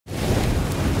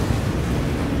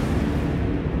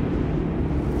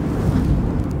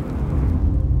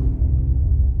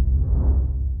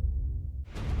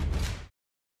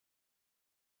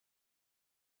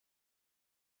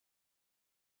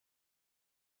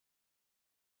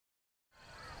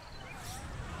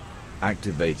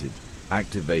Activated.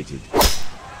 Activated.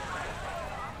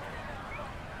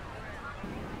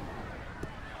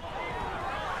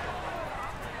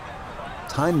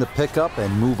 Time to pick up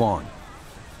and move on.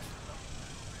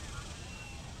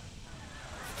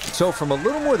 So from a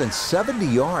little more than 70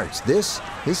 yards, this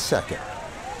is second.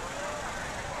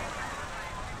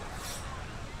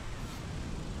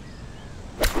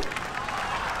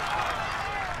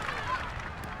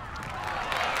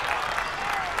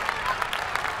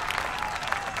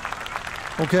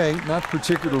 Okay, not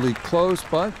particularly close,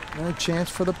 but a chance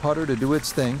for the putter to do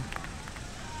its thing.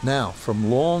 Now,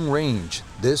 from long range,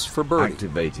 this for birdie.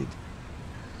 Activated.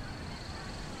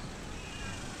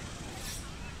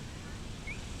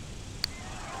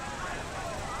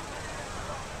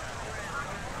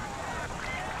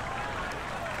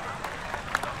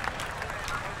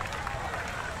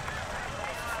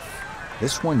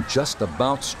 This one just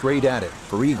about straight at it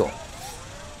for eagle.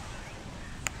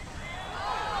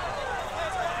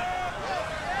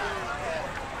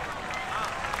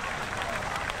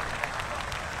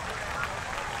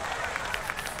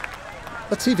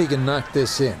 Let's see if he can knock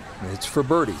this in. It's for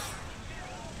birdie.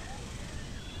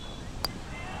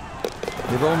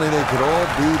 If only they could all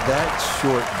be that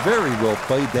short. Very well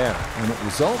played there. And it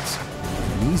results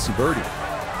in an easy birdie.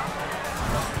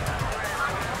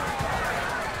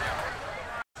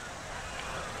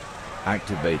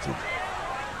 Activated.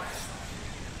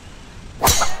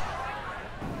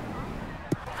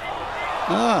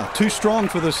 Too strong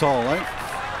for this hole, eh?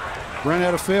 Ran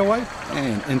out of fairway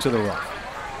and into the rough.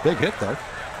 Big hit, though.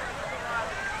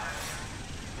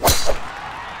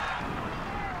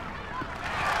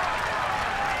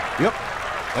 Yep,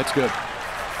 that's good.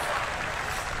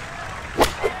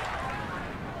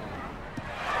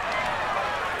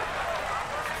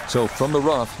 So from the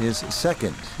rough, his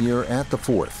second here at the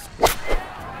fourth.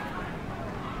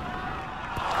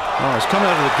 Oh, he's come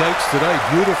out of the gates today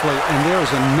beautifully, and there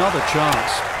is another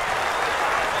chance.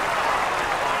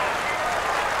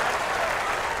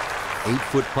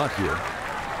 8-foot putt here.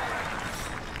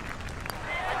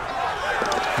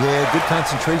 Yeah, good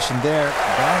concentration there.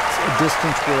 That's a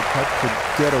distance where a putt could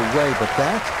get away, but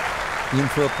that in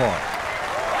for a par.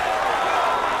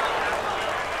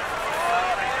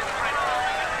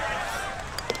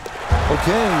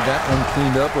 Okay, that one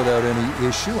cleaned up without any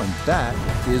issue, and that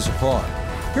is a par.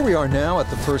 Here we are now at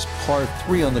the first par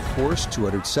 3 on the course,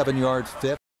 207-yard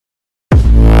fifth.